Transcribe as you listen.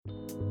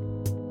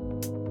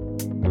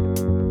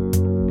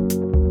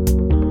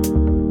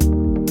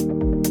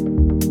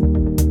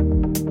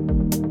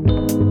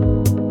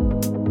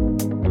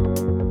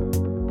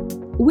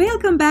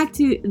Welcome back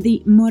to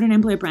the Modern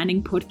Employer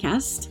Branding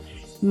Podcast.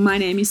 My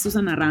name is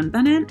Susanna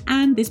Rantanen,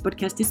 and this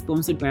podcast is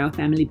sponsored by our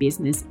family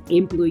business,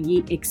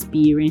 Employee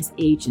Experience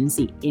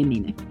Agency,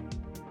 Emine.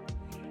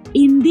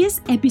 In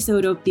this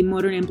episode of the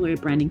Modern Employer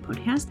Branding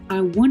Podcast, I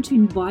want to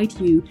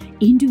invite you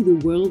into the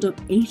world of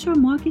HR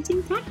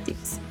marketing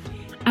tactics.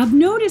 I've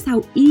noticed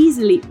how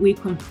easily we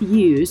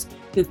confuse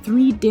the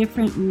three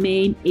different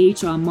main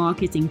HR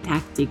marketing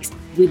tactics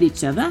with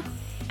each other,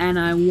 and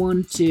I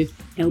want to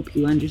help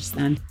you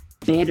understand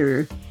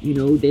better,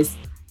 this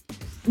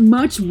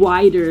much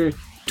wider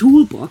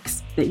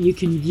toolbox that you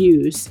can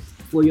use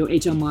for your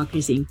HR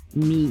marketing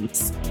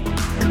needs.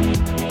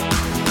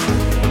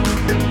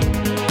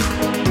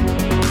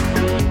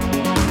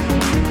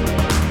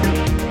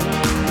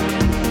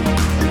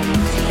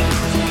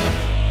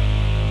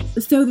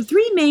 So the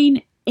three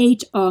main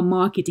HR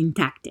marketing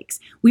tactics.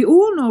 We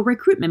all know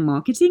recruitment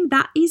marketing.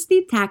 That is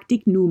the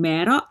tactic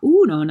numero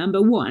uno,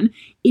 number one.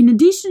 In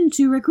addition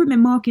to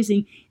recruitment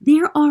marketing,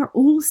 there are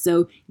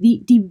also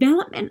the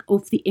development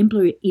of the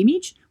employer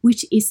image,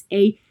 which is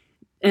a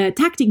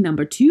tactic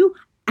number two.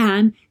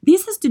 And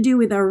this has to do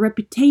with our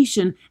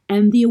reputation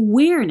and the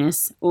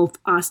awareness of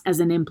us as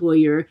an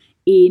employer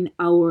in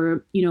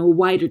our,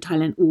 wider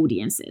talent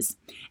audiences.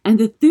 And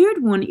the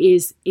third one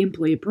is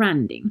employer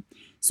branding.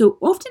 So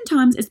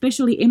oftentimes,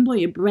 especially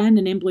employer brand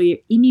and employer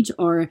image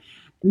are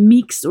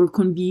mixed or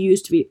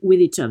confused with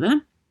each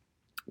other.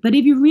 But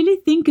if you really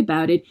think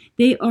about it,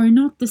 they are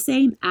not the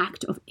same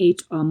act of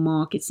HR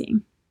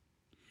marketing.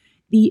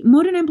 The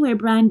modern employer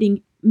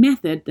branding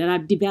method that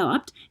I've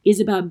developed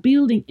is about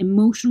building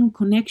emotional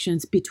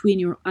connections between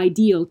your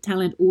ideal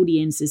talent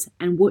audiences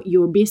and what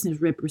your business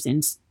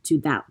represents to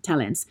that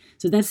talents.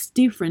 So that's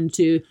different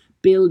to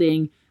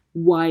building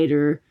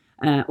wider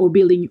or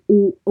building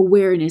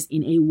awareness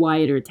in a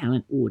wider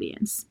talent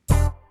audience.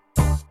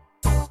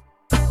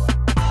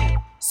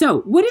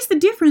 So, what is the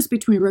difference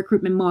between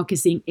recruitment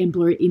marketing,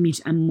 employer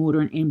image, and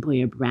modern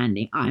employer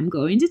branding? I'm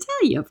going to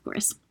tell you, of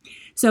course.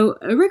 So,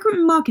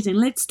 recruitment marketing,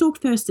 let's talk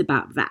first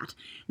about that.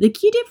 The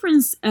key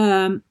difference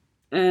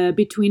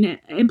between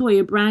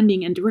employer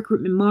branding and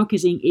recruitment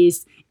marketing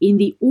is in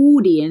the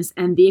audience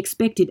and the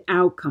expected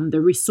outcome,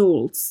 the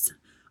results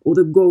or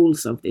the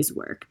goals of this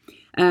work.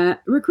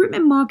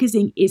 Recruitment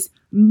marketing is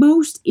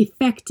most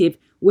effective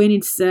when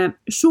it's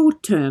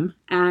short-term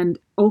and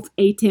of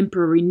a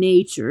temporary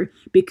nature,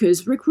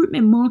 because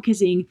recruitment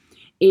marketing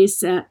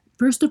is,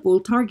 first of all,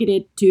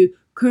 targeted to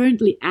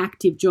currently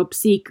active job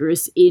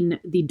seekers in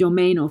the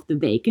domain of the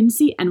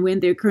vacancy. And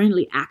when they're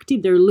currently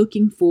active, they're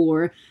looking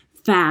for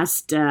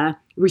fast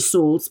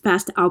results,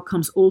 fast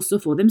outcomes also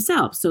for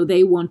themselves. So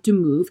they want to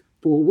move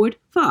forward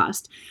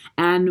fast.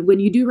 And when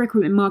you do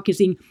recruitment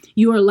marketing,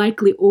 you are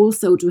likely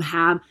also to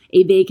have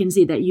a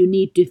vacancy that you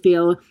need to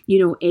fill,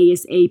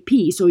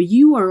 ASAP. So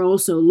you are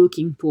also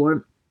looking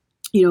for,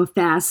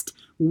 fast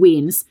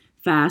wins,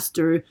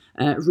 faster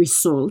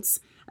results.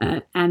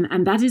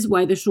 And that is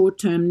why the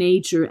short-term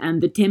nature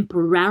and the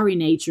temporary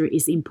nature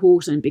is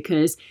important,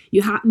 because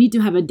you need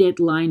to have a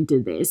deadline to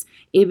this.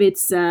 If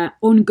it's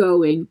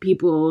ongoing,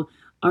 people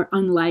are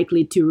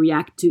unlikely to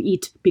react to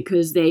it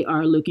because they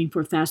are looking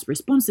for fast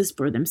responses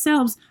for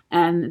themselves,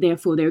 and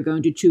therefore they're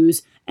going to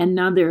choose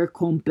another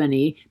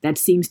company that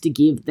seems to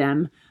give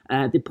them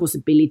the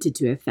possibility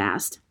to a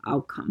fast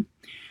outcome.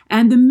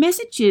 And the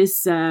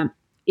messages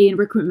in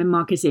recruitment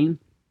marketing,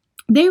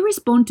 they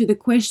respond to the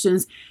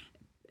questions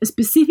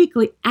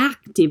specifically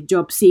active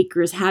job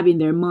seekers have in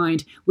their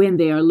mind when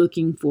they are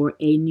looking for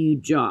a new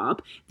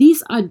job.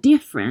 These are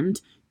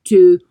different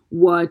to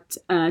what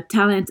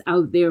talents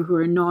out there who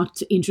are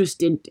not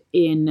interested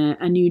in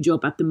a new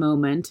job at the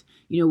moment,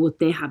 what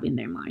they have in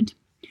their mind.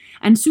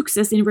 And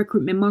success in a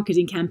recruitment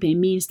marketing campaign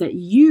means that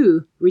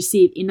you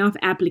receive enough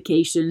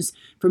applications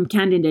from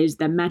candidates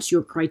that match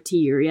your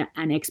criteria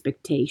and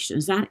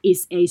expectations. That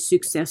is a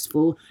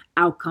successful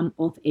outcome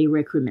of a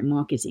recruitment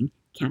marketing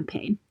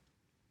campaign.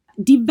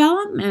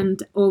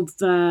 Development of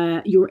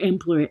your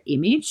employer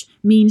image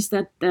means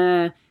that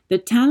the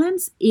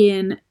talents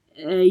in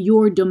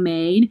your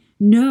domain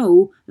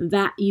know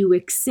that you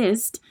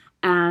exist,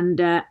 and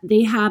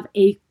they have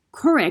a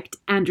correct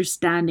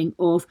understanding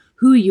of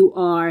who you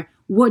are,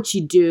 what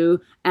you do,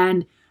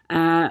 and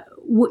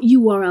what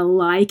you are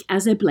alike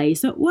as a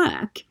place of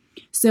work.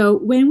 So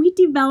when we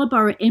develop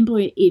our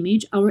employer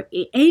image, our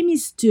aim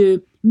is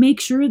to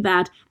make sure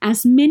that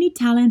as many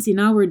talents in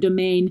our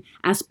domain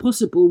as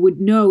possible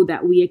would know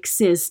that we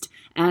exist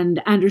and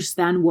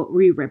understand what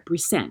we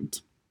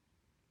represent.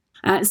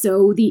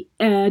 So the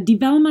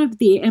development of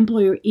the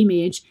employer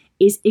image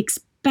is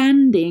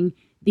expanding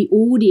the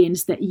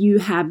audience that you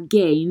have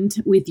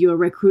gained with your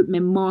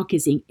recruitment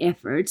marketing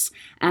efforts,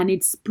 and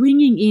it's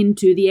bringing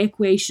into the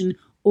equation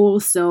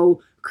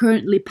also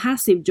currently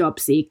passive job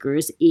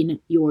seekers in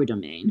your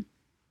domain.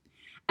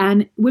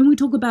 And when we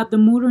talk about the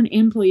modern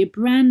employer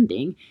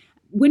branding,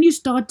 when you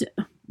start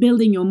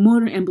building your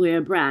modern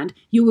employer brand,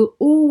 you will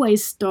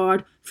always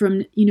start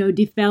from,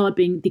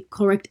 developing the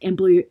correct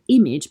employer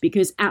image,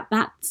 because at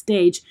that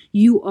stage,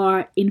 you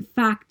are in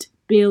fact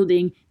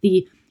building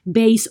the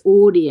base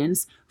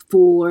audience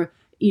for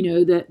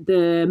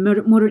the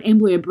modern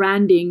employer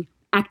branding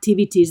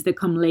activities that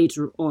come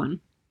later on.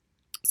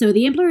 So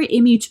the employer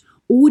image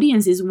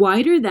audience is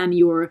wider than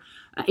your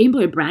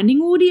employer branding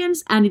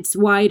audience, and it's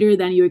wider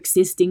than your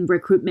existing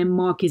recruitment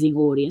marketing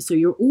audience. So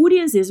your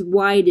audience is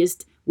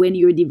widest when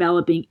you're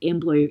developing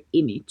employer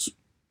image.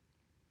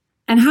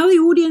 And how the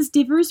audience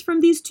differs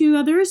from these two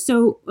others.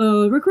 So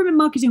recruitment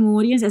marketing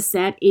audience, as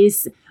said,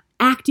 is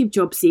active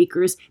job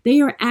seekers. They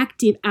are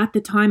active at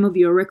the time of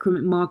your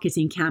recruitment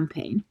marketing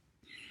campaign.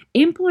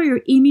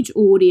 Employer image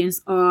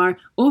audience are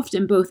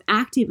often both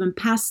active and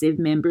passive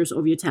members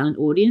of your talent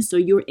audience, so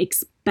you're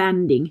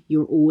expanding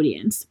your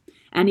audience.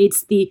 And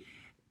it's the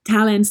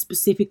talent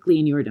specifically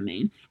in your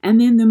domain.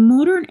 And then the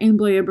modern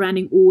employer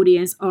branding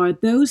audience are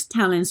those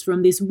talents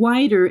from this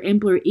wider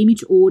employer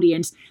image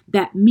audience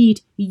that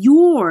meet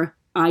your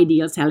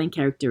ideal talent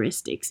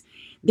characteristics.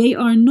 They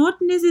are not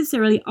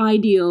necessarily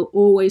ideal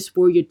always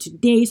for your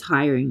today's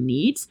hiring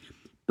needs.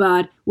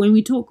 But when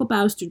we talk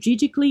about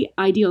strategically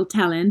ideal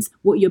talents,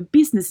 what your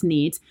business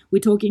needs, we're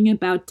talking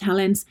about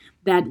talents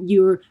that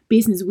your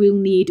business will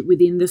need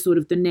within the sort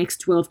of the next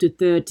 12 to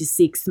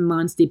 36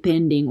 months,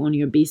 depending on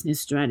your business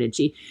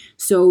strategy.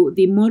 So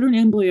the modern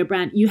employer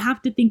brand, you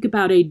have to think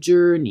about a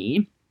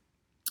journey.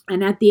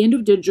 And at the end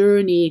of the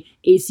journey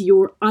is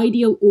your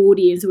ideal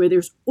audience where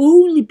there's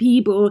only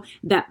people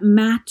that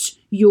match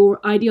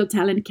your ideal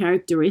talent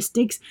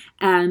characteristics.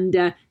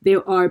 And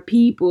there are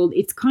people,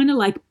 it's kind of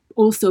like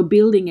also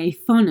building a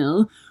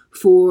funnel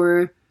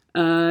for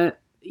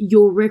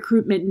your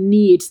recruitment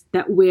needs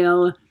that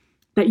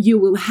you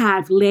will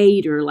have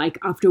later, like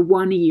after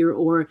 1 year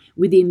or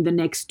within the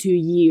next 2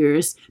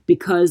 years,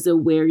 because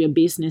of where your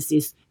business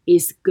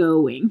is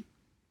going.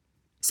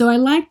 So I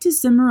like to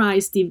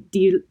summarize the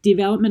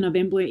development of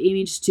employer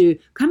image to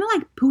kind of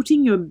like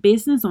putting your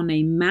business on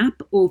a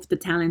map of the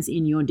talents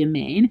in your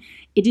domain.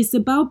 It is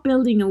about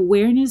building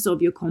awareness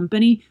of your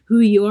company, who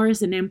you are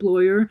as an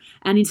employer,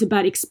 and it's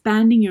about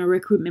expanding your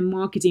recruitment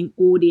marketing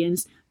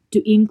audience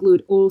to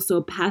include also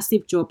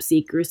passive job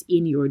seekers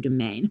in your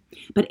domain.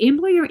 But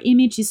employer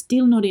image is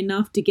still not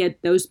enough to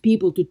get those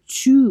people to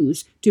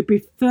choose, to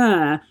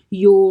prefer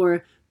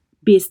your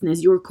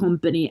business, your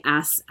company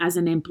as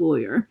an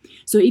employer.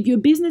 So if your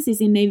business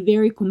is in a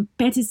very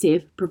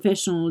competitive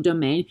professional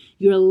domain,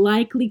 you're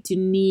likely to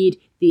need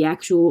the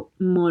actual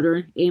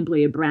modern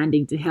employer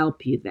branding to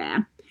help you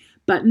there.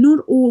 But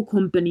not all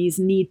companies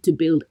need to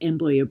build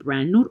employer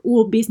brand. Not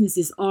all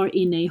businesses are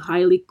in a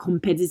highly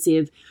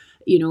competitive,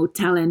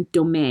 talent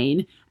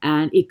domain,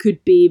 and it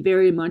could be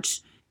very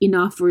much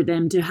enough for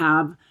them to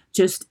have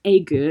just a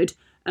good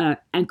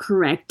and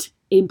correct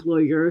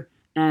employer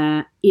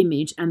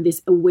image and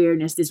this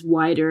awareness, this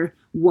wider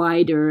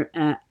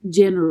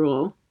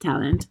general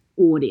talent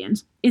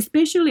audience.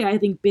 Especially, I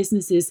think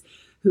businesses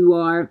who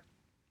are,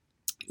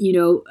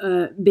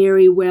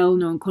 very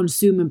well-known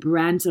consumer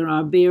brands and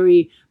are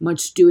very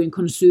much doing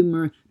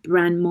consumer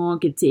brand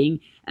marketing.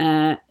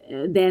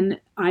 Then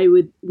I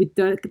would, with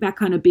that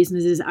kind of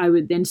businesses, I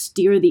would then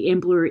steer the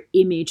employer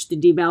image, the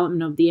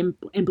development of the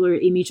employer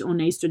image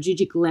on a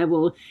strategic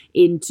level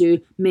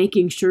into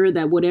making sure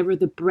that whatever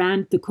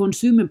the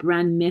consumer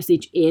brand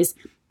message is,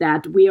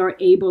 that we are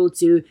able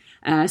to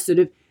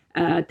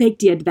take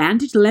the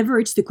advantage,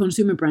 leverage the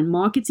consumer brand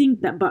marketing,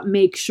 but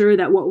make sure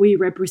that what we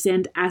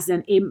represent as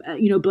an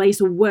place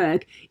of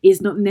work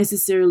is not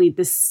necessarily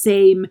the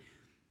same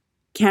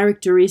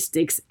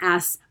characteristics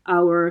as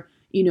our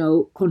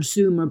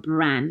consumer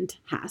brand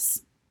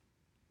has.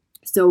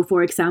 So,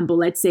 for example,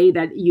 let's say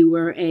that you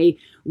were a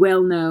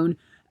well-known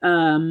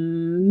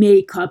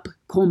makeup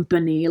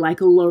company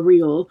like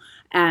L'Oreal,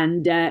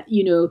 and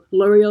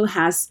L'Oreal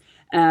has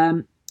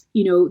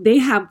they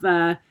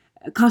have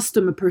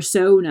customer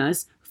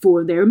personas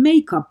for their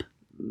makeup,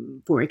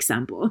 for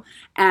example,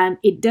 and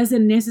it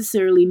doesn't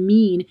necessarily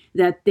mean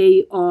that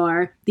they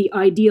are the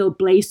ideal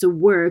place of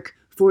work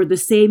for the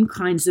same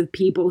kinds of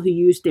people who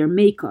use their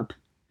makeup.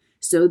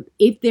 So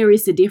if there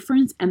is a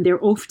difference, and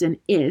there often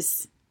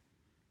is,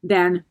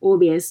 then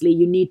obviously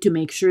you need to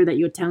make sure that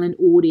your talent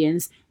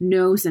audience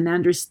knows and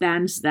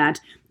understands that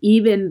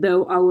even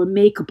though our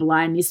makeup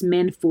line is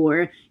meant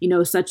for,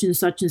 such and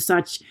such and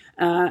such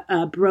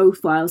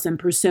profiles and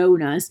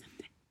personas,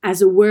 as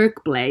a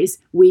workplace,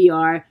 we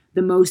are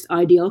the most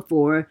ideal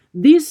for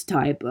this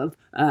type of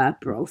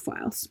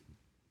profiles.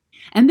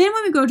 And then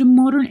when we go to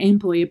modern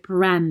employer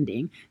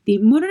branding, the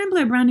modern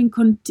employer branding,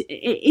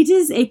 it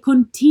is a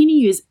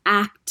continuous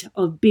act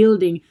of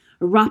building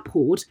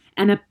rapport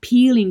and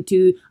appealing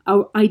to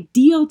our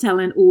ideal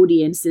talent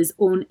audiences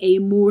on a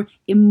more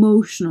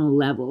emotional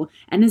level.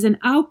 And as an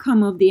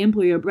outcome of the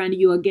employer brand,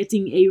 you are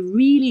getting a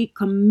really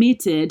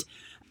committed,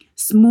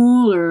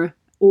 smaller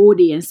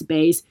audience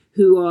base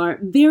who are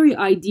very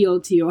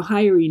ideal to your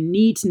hiring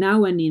needs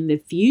now and in the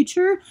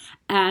future,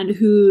 and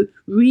who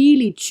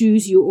really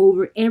choose you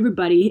over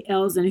everybody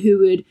else and who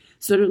would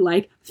sort of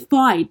like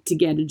fight to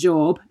get a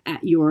job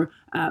at your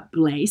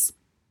place.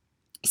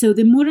 So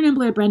the modern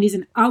employer brand is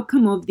an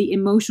outcome of the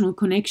emotional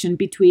connection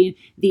between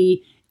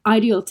the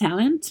ideal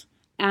talent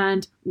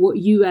and what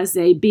you as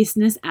a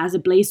business, as a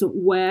place of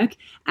work,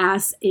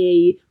 as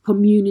a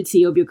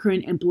community of your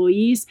current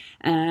employees,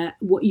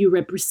 what you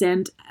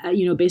represent,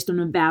 based on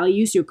your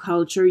values, your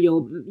culture,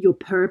 your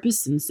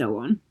purpose, and so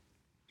on.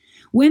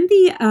 When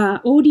the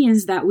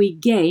audience that we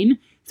gain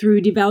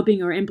through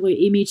developing our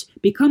employee image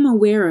become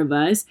aware of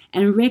us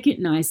and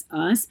recognize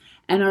us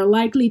and are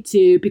likely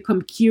to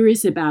become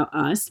curious about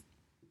us,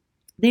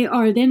 they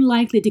are then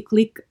likely to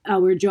click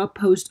our job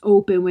post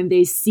open when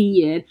they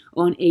see it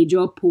on a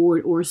job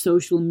board or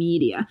social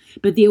media.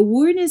 But the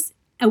awareness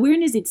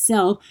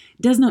itself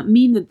does not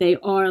mean that they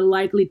are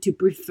likely to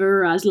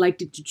prefer us,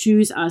 likely to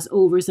choose us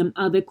over some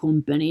other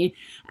company.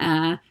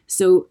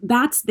 So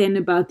that's then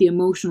about the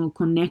emotional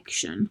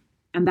connection.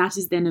 And that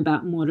is then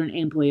about modern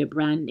employer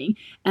branding.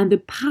 And the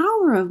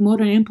power of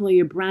modern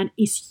employer brand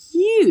is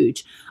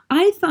huge.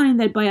 I find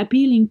that by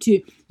appealing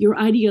to your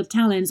ideal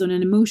talents on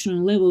an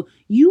emotional level,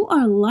 you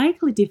are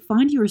likely to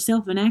find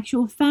yourself an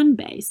actual fan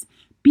base.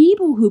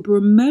 People who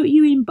promote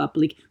you in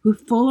public, who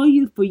follow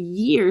you for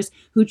years,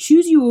 who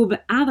choose you over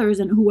others,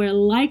 and who are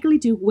likely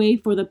to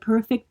wait for the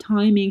perfect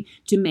timing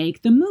to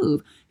make the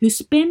move, who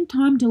spend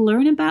time to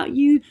learn about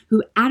you,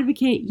 who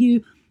advocate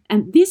you.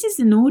 And this is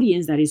an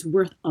audience that is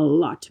worth a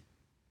lot.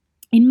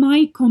 In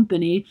my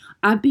company,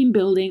 I've been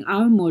building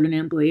our modern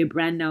employer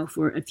brand now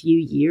for a few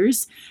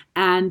years,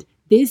 and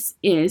this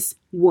is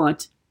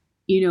what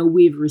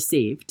we've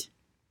received.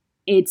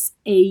 It's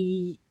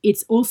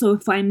also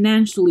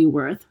financially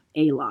worth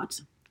a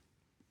lot.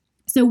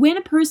 So when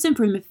a person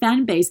from a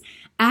fan base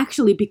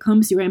actually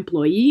becomes your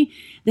employee,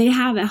 they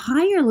have a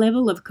higher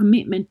level of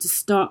commitment to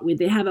start with.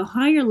 They have a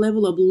higher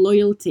level of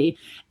loyalty,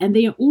 and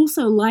they are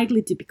also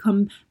likely to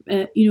become,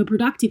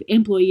 productive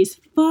employees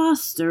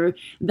faster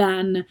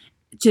than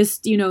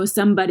just,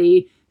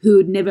 somebody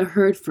who'd never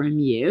heard from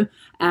you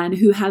and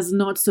who has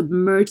not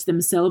submerged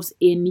themselves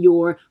in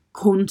your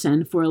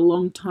content for a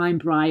long time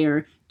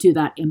prior to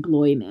that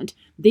employment.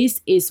 This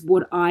is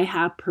what I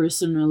have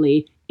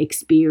personally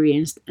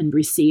experienced and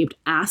received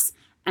as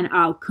an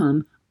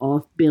outcome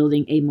of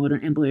building a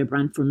modern employer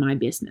brand for my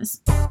business.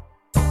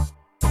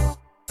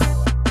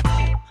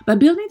 But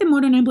building the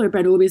modern employer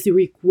brand obviously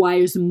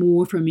requires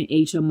more from your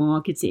HR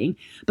marketing.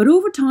 But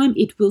over time,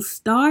 it will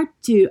start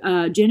to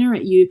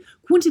generate you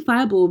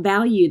quantifiable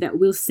value that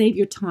will save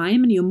your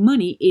time and your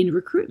money in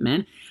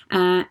recruitment,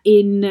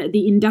 in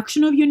the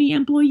induction of your new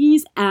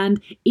employees, and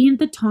in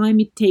the time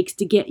it takes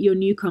to get your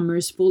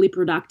newcomers fully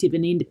productive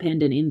and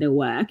independent in their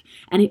work.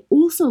 And it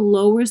also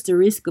lowers the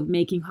risk of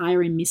making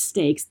hiring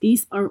mistakes.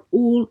 These are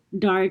all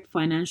direct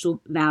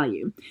financial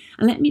value.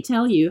 And let me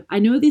tell you, I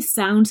know this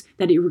sounds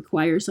that it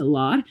requires a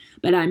lot,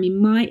 but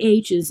my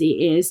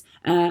agency is,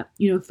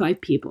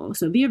 5 people.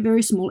 So we're a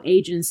very small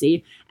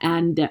agency,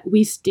 and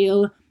we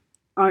still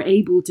are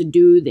able to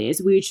do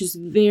this. We're just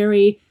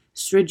very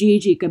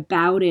strategic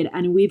about it,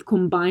 and we've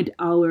combined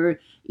our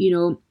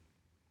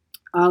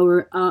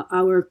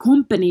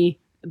company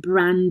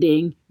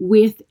branding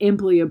with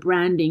employer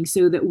branding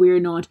so that we're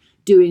not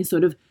doing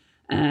sort of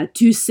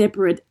two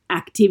separate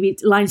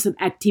lines of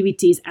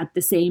activities at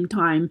the same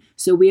time.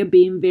 So we are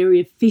being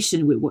very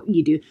efficient with what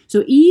you do.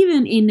 So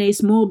even in a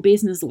small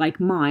business like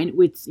mine,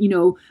 with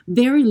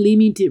very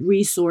limited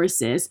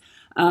resources,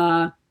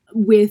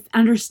 with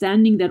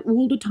understanding that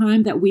all the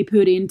time that we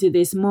put into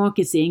this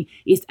marketing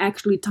is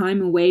actually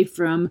time away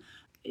from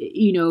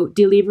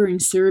delivering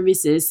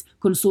services,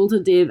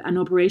 consultative and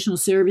operational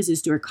services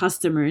to our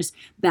customers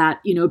that,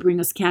 bring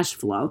us cash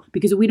flow,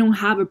 because we don't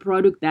have a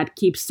product that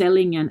keeps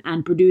selling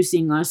and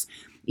producing us,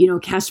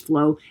 cash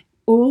flow.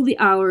 All the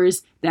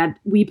hours that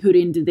we put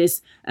into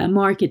this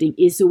marketing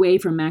is away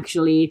from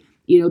actually,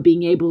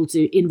 being able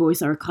to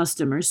invoice our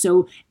customers.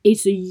 So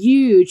it's a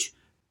huge,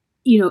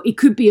 it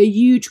could be a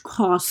huge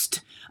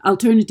cost,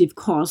 alternative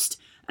cost,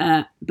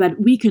 but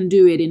we can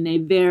do it in a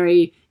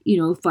very,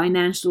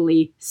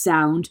 financially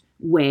sound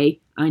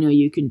way. I know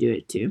you can do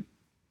it too.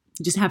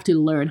 You just have to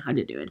learn how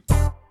to do it.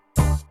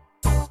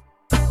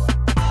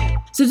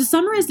 So to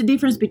summarize the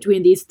difference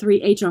between these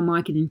 3 HR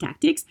marketing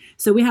tactics,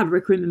 so we have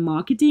recruitment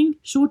marketing,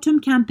 short-term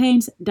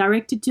campaigns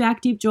directed to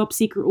active job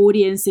seeker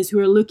audiences who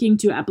are looking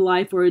to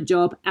apply for a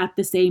job at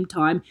the same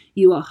time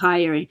you are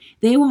hiring.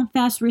 They want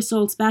fast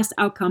results, fast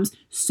outcomes,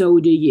 so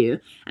do you.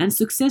 And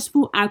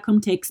successful outcome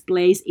takes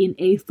place in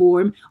a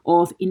form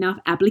of enough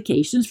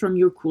applications from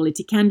your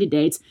quality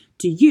candidates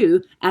to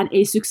you, and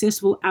a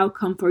successful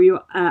outcome for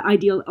your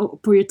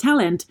for your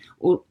talent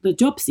or the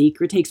job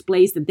seeker takes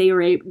place that they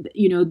are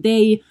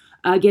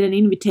get an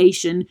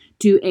invitation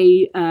to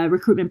a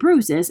recruitment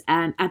process,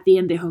 and at the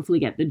end they hopefully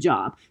get the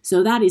job.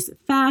 So that is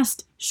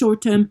fast,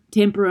 short-term,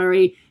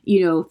 temporary,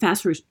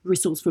 fast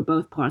results for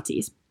both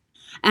parties.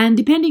 And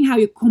depending how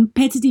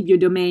competitive your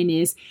domain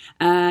is,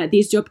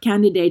 these job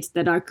candidates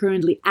that are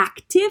currently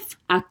active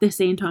at the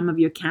same time of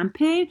your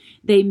campaign,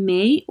 they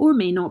may or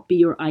may not be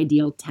your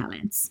ideal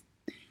talents.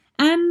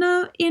 And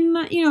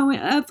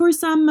for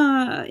some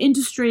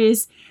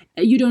industries,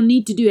 you don't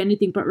need to do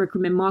anything but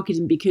recruitment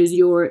marketing because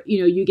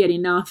you get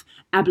enough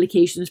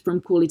applications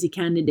from quality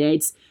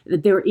candidates,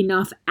 that there are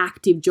enough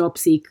active job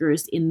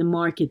seekers in the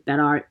market that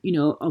are,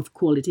 of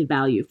quality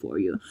value for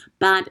you.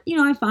 But,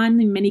 I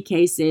find in many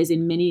cases,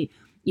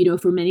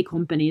 for many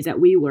companies that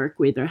we work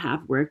with or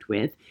have worked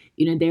with,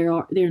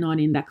 they're not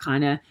in that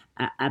kind of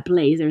a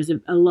place. There's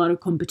a lot of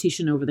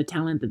competition over the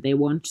talent that they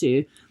want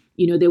to,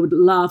 they would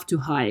love to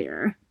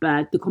hire,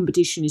 but the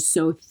competition is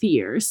so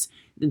fierce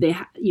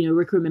that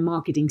recruitment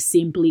marketing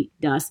simply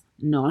does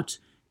not,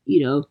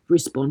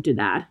 respond to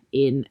that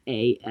in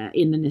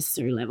the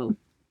necessary level.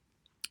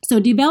 So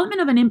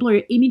development of an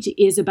employer image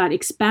is about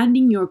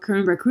expanding your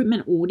current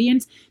recruitment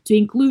audience to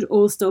include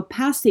also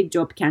passive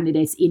job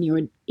candidates in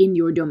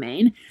your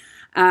domain.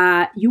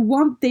 You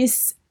want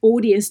this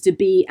audience to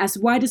be as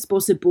wide as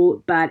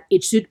possible, but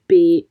it should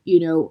be,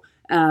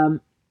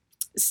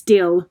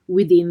 still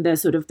within the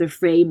sort of the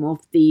frame of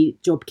the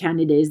job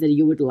candidates that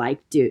you would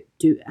like to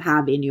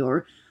have in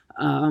your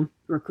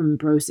recruitment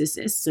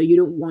processes. So you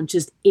don't want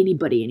just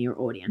anybody in your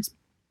audience.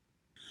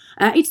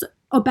 It's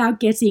about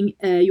getting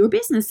your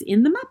business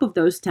in the map of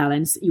those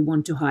talents you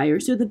want to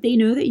hire so that they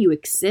know that you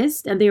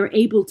exist and they are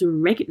able to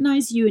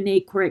recognize you in a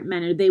correct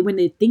manner. When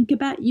they think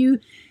about you,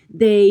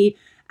 they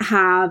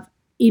have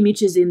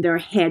images in their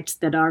heads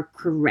that are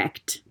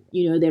correct.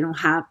 They don't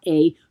have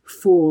a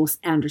false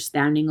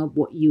understanding of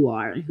what you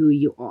are and who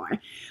you are.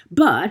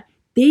 But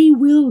they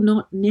will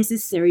not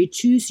necessarily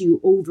choose you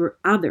over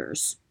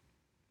others.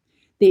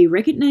 They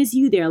recognize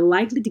you. They are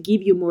likely to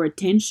give you more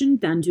attention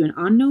than to an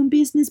unknown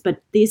business,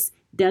 but this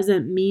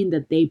doesn't mean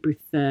that they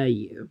prefer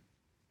you.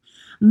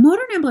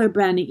 Modern employer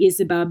branding is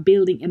about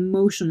building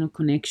emotional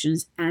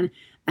connections and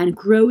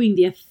growing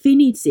the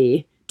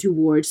affinity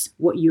towards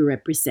what you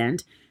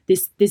represent.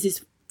 This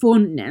is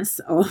fondness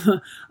of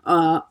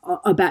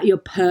about your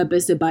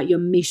purpose, about your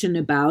mission,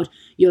 about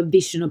your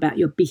vision, about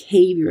your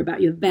behavior,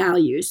 about your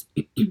values.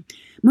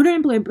 Modern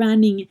employer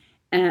brand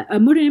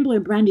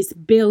is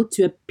built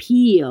to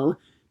appeal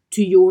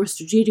to your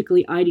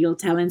strategically ideal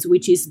talents,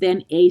 which is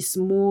then a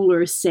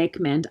smaller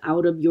segment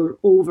out of your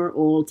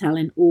overall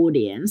talent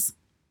audience.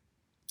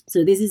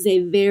 So this is a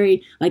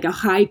very a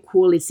high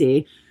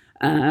quality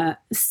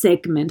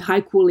segment,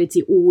 high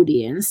quality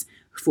audience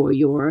for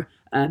your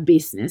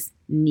business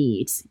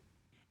needs.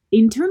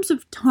 In terms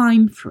of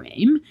time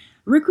frame,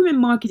 recruitment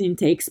marketing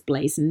takes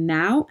place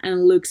now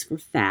and looks for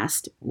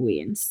fast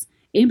wins.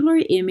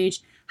 Employer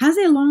image has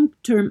a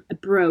long-term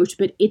approach,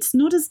 but it's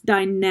not as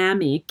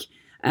dynamic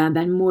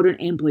than modern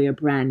employer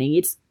branding.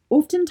 It's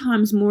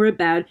oftentimes more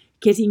about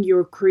getting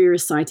your career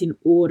site in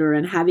order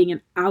and having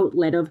an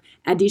outlet of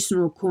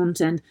additional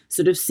content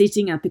sort of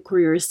sitting at the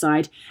career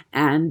site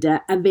and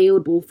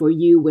available for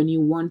you when you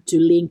want to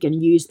link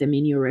and use them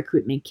in your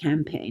recruitment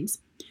campaigns.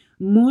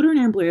 Modern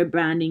employer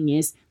branding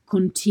is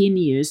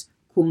continuous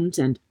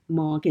content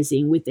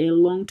marketing with a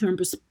long-term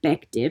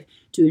perspective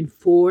to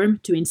inform,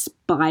 to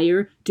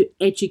inspire, to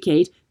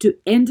educate, to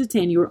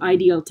entertain your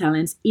ideal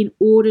talents in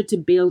order to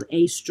build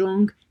a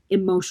strong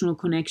emotional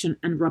connection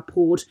and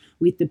rapport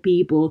with the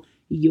people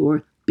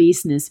your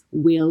business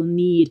will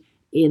need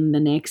in the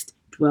next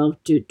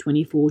 12 to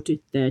 24 to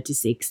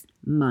 36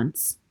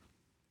 months.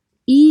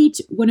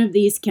 Each one of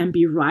these can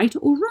be right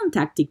or wrong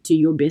tactic to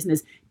your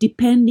business,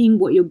 depending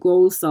what your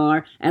goals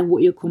are and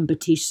what your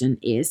competition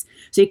is.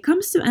 So it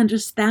comes to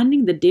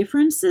understanding the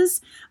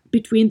differences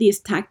between these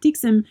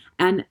tactics and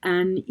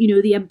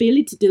the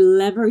ability to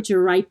leverage a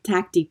right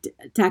tactic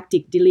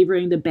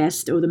delivering the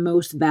best or the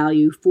most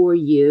value for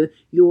you,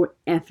 your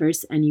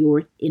efforts and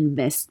your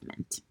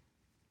investment.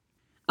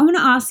 I want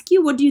to ask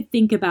you, what do you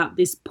think about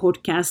this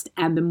podcast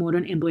and the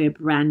modern employer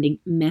branding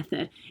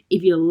method?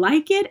 If you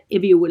like it,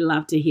 if you would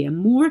love to hear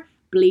more,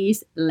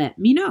 please let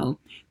me know.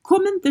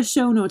 Comment the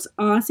show notes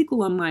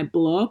article on my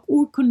blog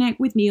or connect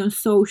with me on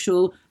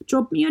social.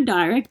 Drop me a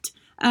direct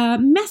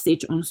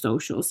message on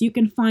socials. You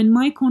can find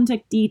my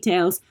contact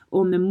details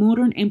on the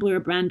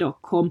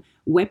modernemployerbrand.com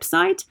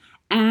website,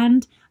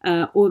 and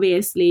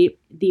obviously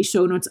the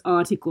show notes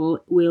article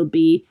will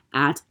be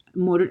at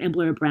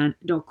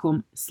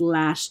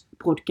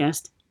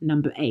modernemployerbrand.com/podcast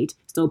number 8.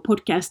 So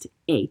podcast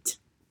 8.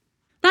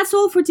 That's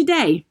all for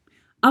today.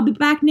 I'll be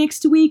back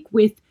next week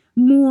with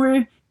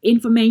more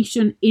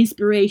information,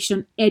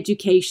 inspiration,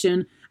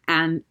 education,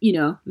 and,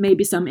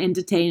 maybe some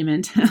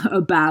entertainment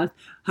about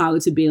how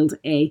to build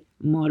a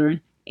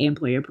modern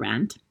employer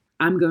brand.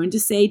 I'm going to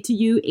say to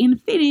you in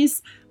Finnish,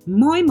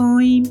 moi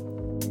moi!